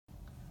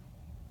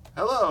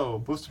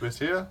Hello, Boosterbase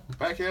here,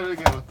 back at it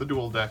again with the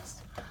duel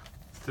decks.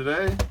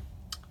 Today,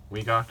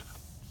 we got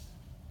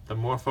the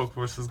Merfolk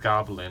versus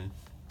Goblin.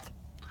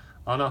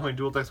 I don't know how many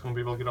duel decks we're going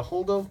to be able to get a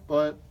hold of,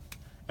 but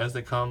as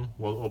they come,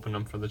 we'll open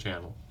them for the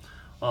channel.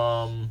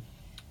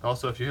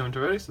 Also, if you haven't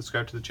already,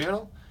 subscribe to the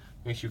channel.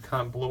 Make sure you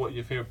comment below what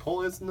your favorite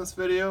poll is in this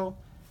video,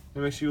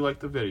 and make sure you like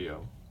the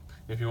video.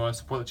 If you want to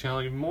support the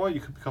channel even more,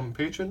 you can become a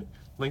patron.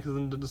 Link is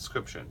in the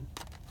description.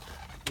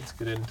 Let's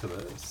get into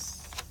this.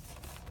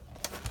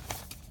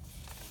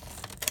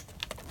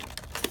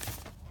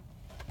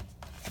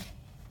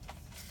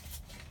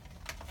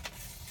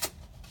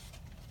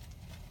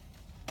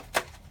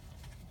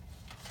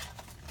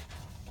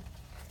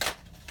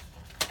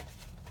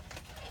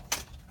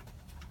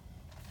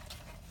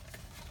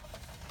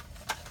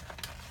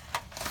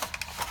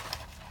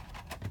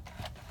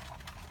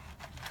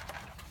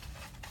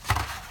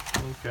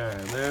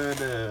 Okay, there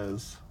it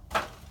is.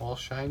 All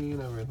shiny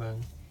and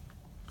everything.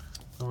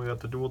 Then we got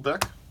the duel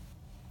deck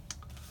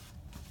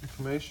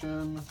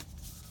information.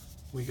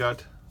 We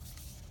got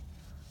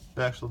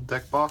the actual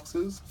deck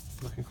boxes.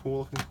 Looking cool,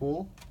 looking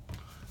cool.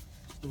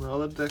 And the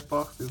other deck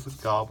box is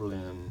a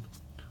Goblin.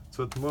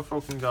 So it's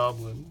Merfolk and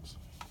Goblins.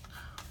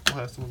 We'll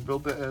have someone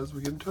build that as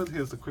we get into it.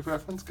 Here's the quick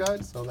reference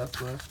guide. So that's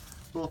the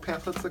little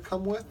pamphlets that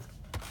come with.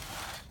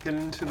 Get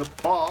into the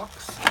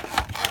box.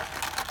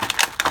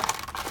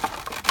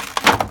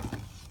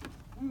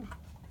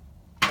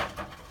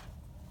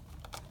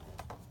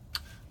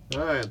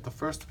 Alright, the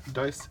first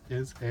dice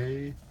is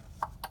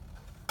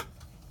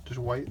just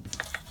white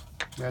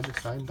magic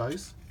sign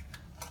dice.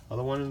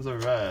 Other one is a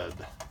red.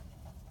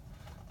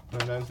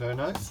 Very nice, very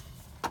nice.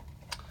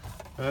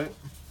 Alright.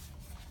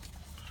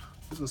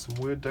 This is some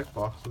weird deck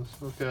boxes.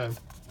 Okay.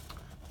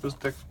 This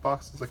deck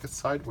box is like a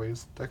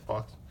sideways deck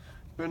box.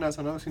 Very nice.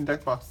 I've never seen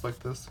deck boxes like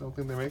this. I don't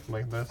think they make them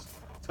like this.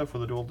 Except for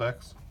the dual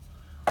decks.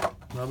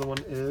 Another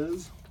one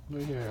is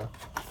right here.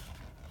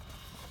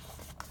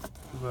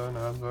 Very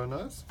nice, very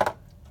nice.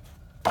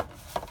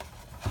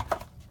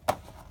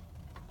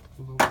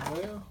 Over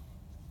there.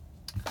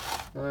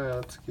 Alright,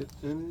 let's get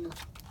in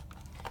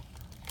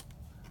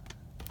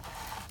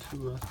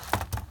to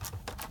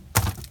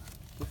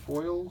the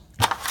foil.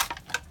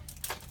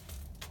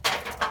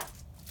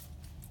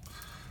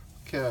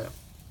 Okay.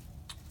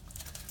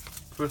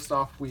 First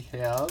off, we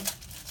have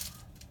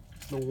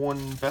the one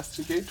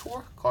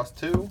Investigator, cost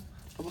 2.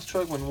 Double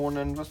strike when one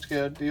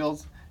Investigator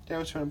deals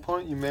damage to an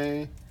opponent, you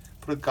may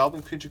put a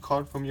Goblin creature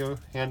card from your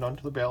hand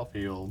onto the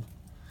battlefield.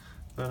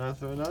 Very nice,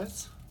 very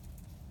nice.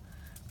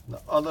 The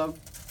other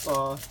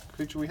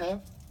creature we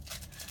have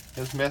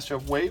is Master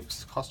of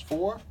Waves, cost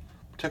 4.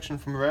 Protection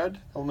from red.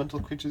 Elemental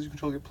creatures you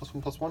control get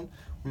 +1/+1. When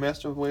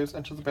Master of Waves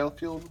enters the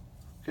battlefield,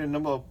 get a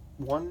number of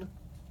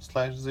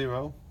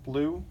 1/0.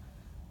 Blue.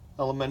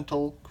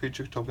 Elemental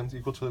creature tokens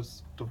equal to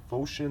its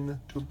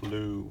devotion to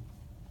blue.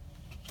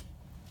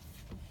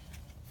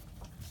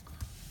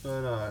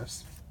 Very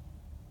nice.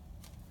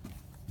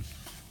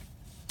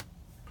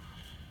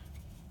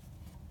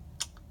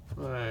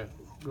 Alright,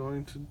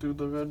 going to do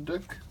the red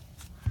deck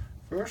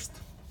first.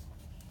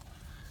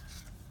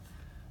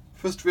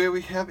 First rare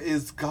we have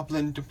is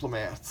Goblin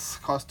Diplomats.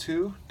 Cost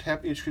 2.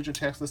 Tap each creature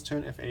attacks this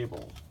turn if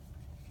able.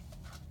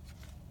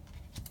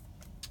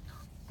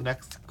 The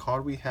next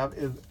card we have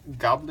is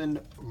Goblin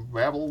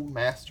Rabble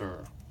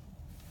Master.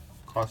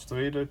 Cost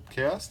 3 to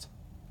cast.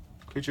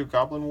 Creature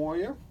Goblin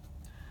Warrior.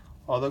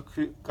 Other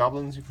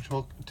goblins you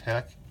control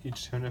attack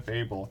each turn if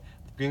able.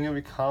 At the beginning of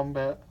your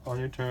combat on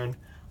your turn,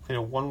 create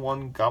a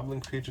 1/1 Goblin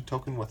creature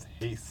token with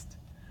haste.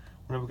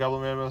 Whenever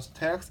Goblin Rabble Master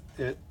attacks,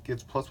 it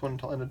gets +1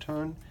 until end of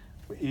turn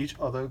for each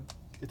other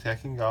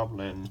attacking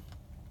goblin.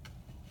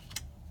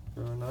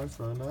 Very nice,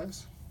 very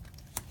nice.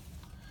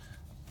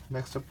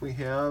 Next up we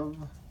have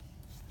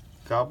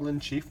Goblin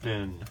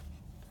Chieftain.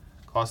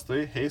 Cost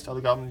 3, haste,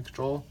 other goblin you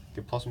control,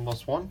 get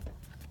 +1/+1.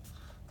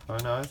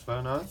 Very nice,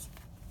 very nice.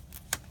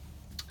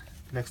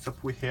 Next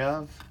up we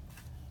have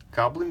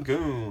Goblin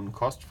Goon.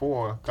 Cost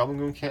 4. Goblin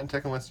Goon can't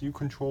attack unless you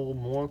control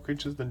more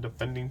creatures than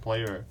defending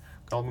player.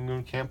 Goblin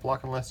Goon can't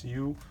block unless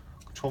you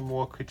control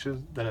more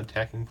creatures than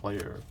attacking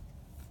player.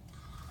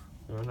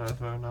 Very nice,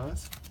 very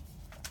nice.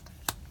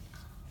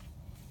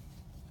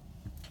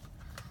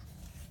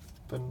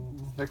 The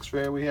next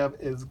rare we have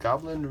is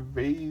Goblin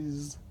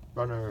Raise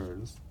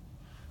Runners.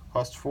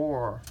 Cost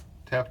 4.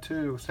 Tap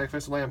 2.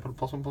 Sacrifice a land. Put a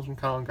 +1/+1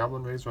 count on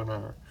Goblin Raise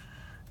Runner.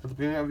 At the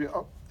beginning of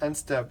your end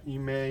step, you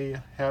may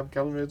have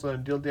Goblin Raise Runner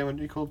deal damage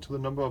equal to the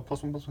number of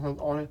 +1/+1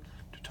 on it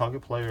to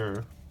target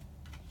player.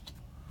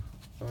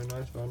 Very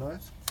nice, very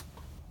nice.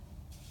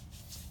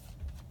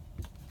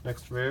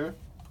 Next rare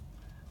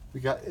we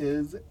got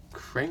is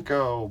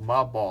Krenko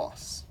Mob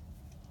Boss.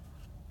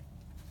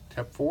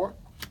 Tap 4.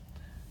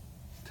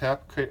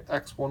 Tap, create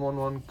X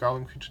 1/1/1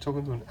 Goblin creature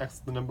tokens when X is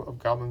the number of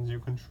goblins you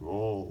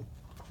control.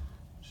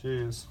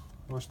 Jeez,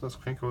 I wish this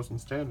Krenko was in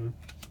standard.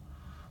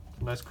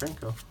 It's a nice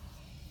Krenko.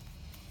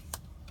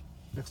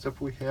 Next up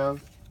we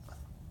have,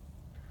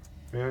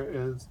 there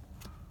is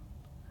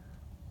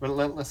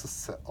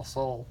Relentless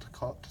Assault.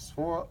 Cost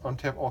 4.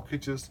 Untap all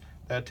creatures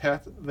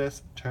Attack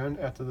this turn.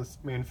 After this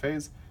main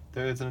phase,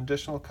 there is an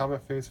additional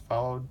combat phase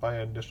followed by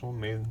an additional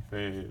main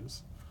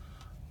phase.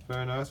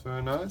 Very nice,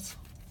 very nice.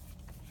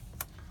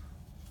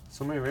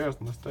 So many rares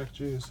in this deck,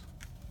 jeez.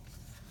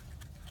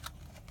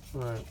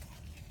 Alright.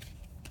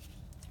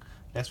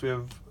 Next we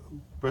have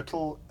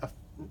Brittle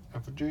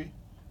Effigy.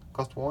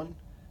 Cost 1.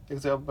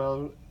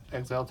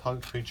 Exile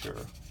target creature.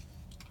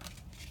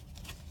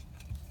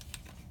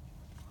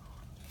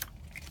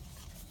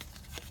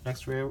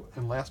 Next rare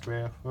and last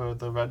rare for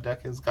the red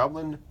deck is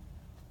Goblin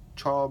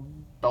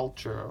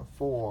Charbelcher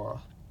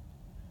 4.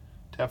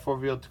 Tap 4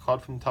 revealed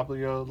card from the top of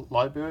your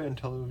library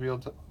until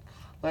revealed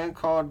land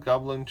card.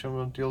 Goblin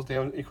Charbelcher deals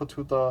damage equal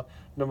to the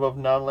number of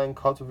non-land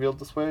cards revealed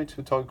this way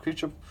to target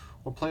creature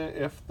or player.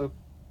 If the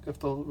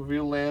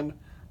revealed land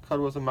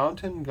card was a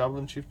mountain,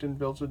 Goblin Chieftain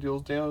Belcher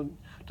deals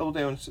double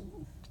damage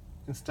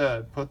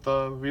instead. Put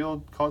the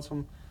revealed cards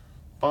from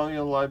bottom of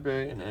your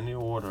library in any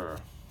order.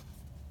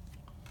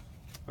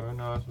 Very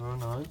nice, very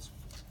nice.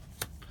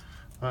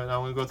 Alright,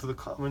 now we go to the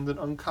commons and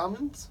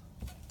uncommons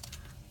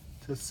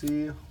to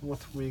see what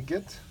we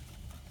get.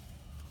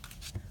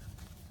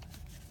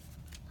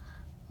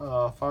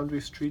 Foundry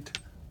Street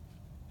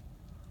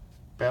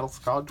Battle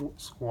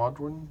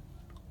Squadron,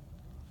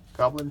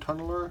 Goblin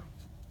Tunneler,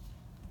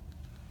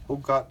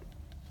 Hogot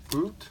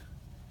Brute,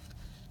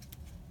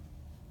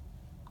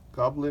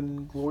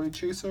 Goblin Glory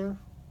Chaser,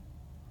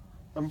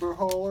 Ember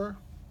Hauler,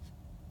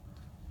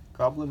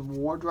 Goblin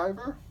War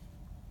Driver,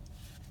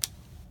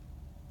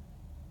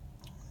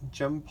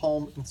 Gem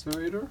Palm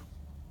Incinerator,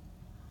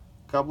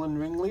 Goblin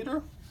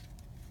Ringleader,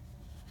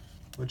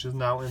 which is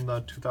now in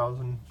the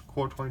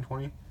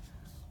 2020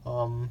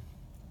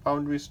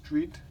 Foundry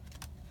Street.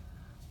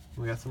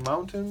 We got some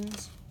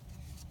mountains.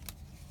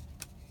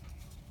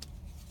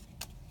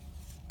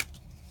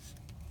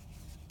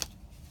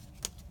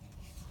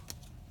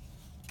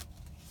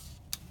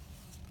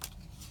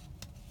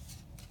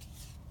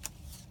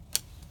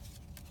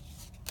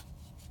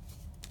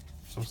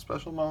 Some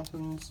special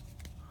mountains.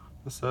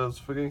 This says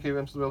Forgetting Cave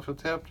enters the battlefield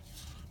tapped.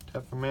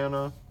 Tap for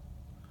mana.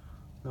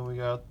 Then we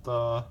got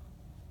the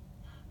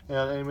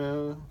add a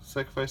mana,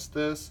 sacrifice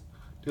this,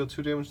 deal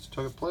 2 damage to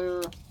target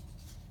player.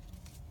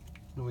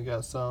 Then we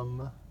got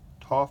some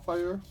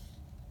Tawfire,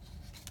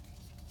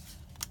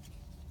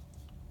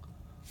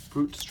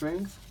 Brute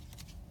Strength,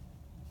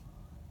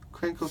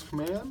 Kranko's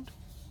Command,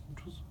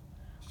 which was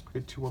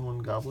create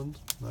 2/1/1 goblins,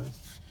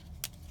 nice.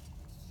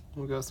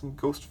 Then we got some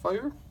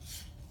Ghostfire,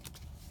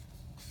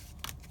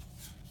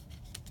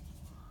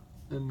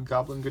 then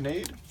Goblin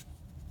Grenade,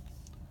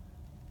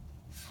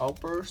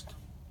 Outburst,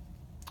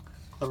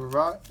 Clever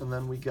Rot, and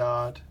then we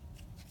got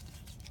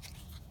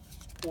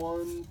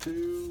 1,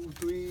 2,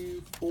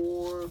 3,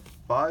 4,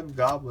 5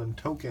 Goblin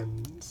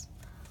tokens.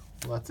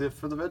 Well, that's it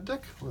for the red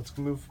deck. Let's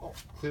clear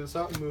this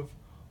out and move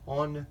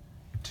on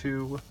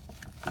to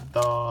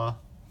the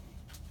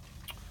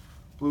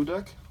blue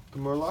deck, the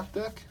Murloc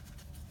deck.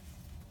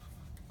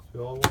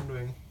 You're all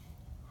wondering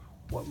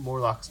what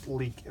Murlocs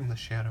leak in the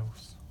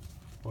shadows.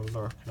 Or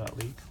lurk, not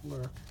leak,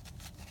 lurk.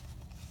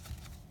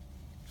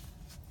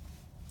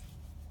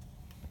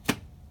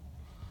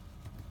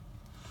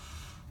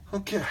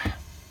 Okay.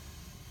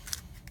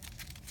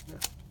 Yeah.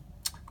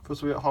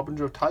 First we got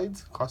Harbinger of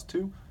Tides, cost 2.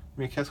 You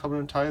may cast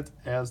Harbinger of Tides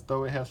as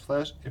though it has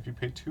flash if you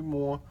pay 2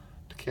 more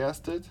to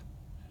cast it.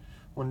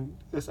 When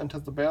this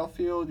enters the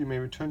battlefield, you may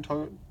return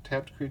target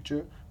tapped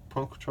creature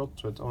opponent control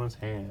to its owner's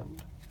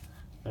hand.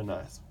 Very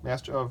nice.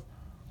 Master of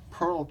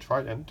Pearl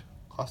Trident,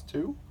 cost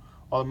 2.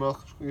 All the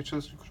Murloc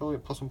creatures you control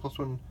get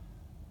 +1/+1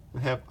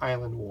 and have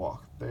Island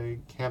Walk. They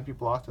can't be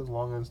blocked as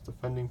long as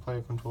defending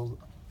player controls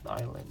the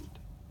island.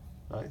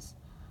 Nice.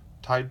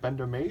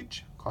 Tidebender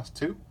Mage, cost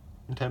 2.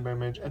 When Tidebender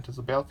Mage enters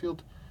the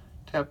battlefield,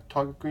 tap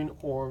target green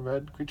or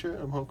red creature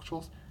and opponent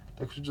controls.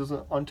 That creature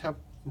doesn't untap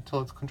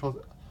until its controls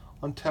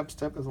untap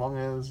step as long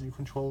as you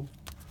control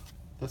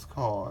this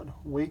card.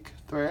 Wake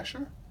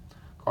Thrasher,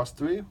 cost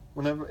 3.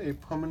 Whenever a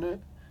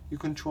permanent you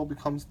control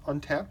becomes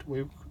untapped,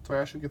 Wake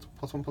Thrasher gets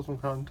 +1/+1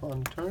 counter until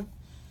end of turn.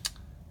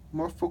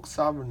 Merfolk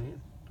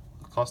Sovereign,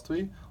 cost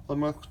 3. Other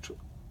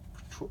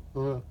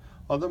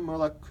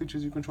Murloc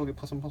creatures you control get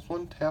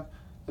 +1/+1. Tap.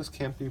 This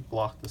can't be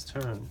blocked this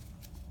turn.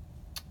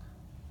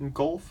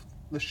 Engulf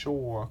the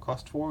Shore,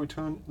 cost 4.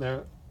 Return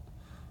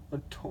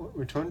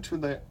to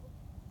the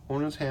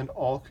owner's hand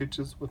all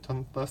creatures with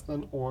less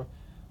than or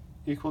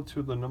equal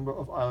to the number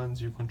of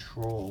islands you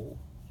control.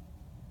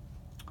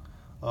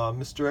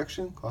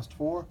 Misdirection, cost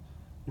 4.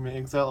 You may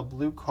exile a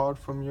blue card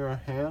from your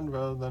hand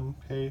rather than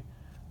pay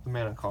the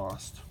mana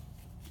cost.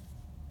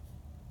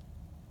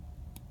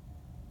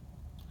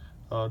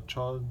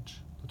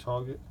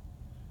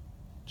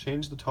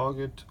 Change the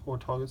target or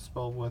target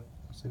spell with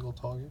a single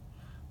target.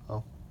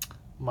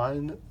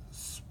 Mind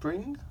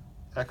Spring,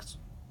 X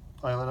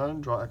Island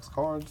Island, draw X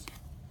cards.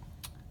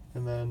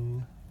 And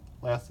then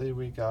lastly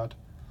we got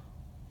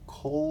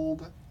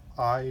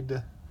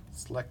Cold-Eyed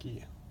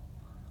Slecky,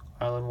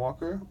 Island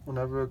Walker.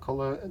 Whenever a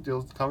color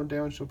deals common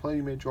damage to a player,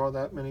 you may draw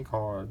that many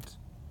cards.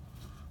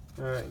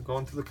 Alright,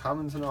 going to the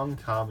commons and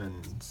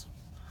uncommons.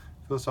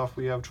 First off,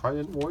 we have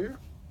Trident Warrior,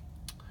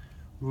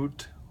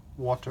 Root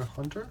Water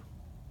Hunter,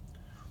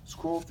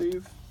 Scroll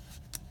Thief,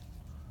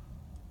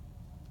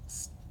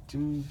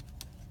 we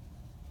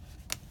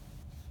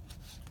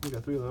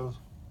got 3 of those.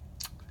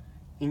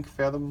 Ink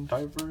Fathom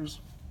Divers,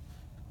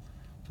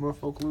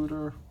 Merfolk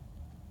Looter,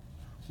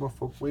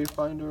 Merfolk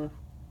Wayfinder,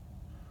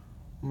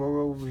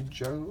 Moro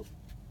Root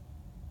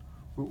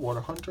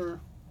Water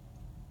Hunter,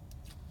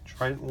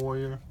 Trident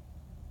Warrior,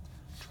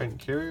 Trident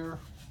Carrier.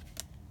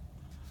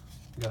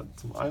 We got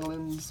some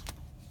islands.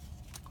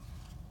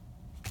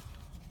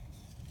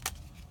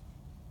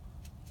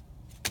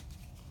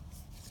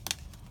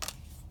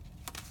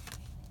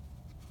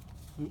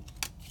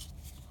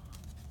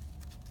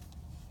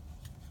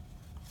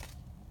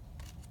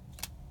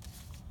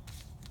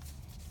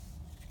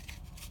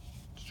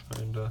 Just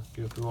trying to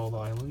get through all the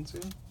islands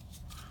here.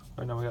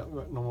 Right now we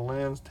got normal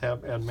lands,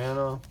 tap, add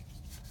mana,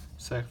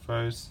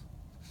 sacrifice,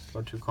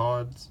 draw 2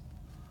 cards.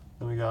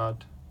 Then we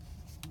got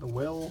the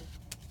Will,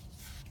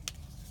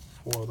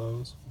 4 of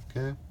those,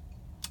 okay.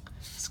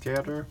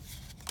 Scatter,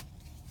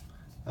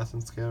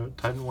 Essence Scatter,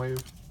 Titan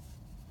Wave,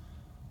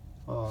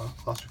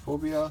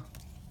 Claustrophobia,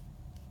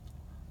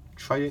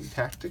 Trident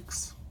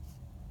Tactics,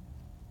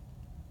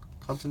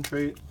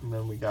 Concentrate, and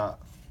then we got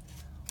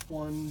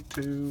 1,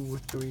 2,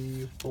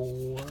 3,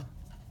 4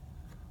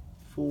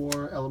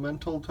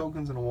 elemental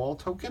tokens and a wall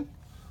token.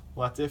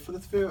 Well, that's it for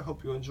this video. I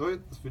hope you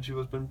enjoyed. This video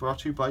has been brought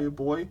to you by your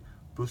boy,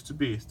 Booster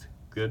Beast.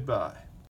 Goodbye.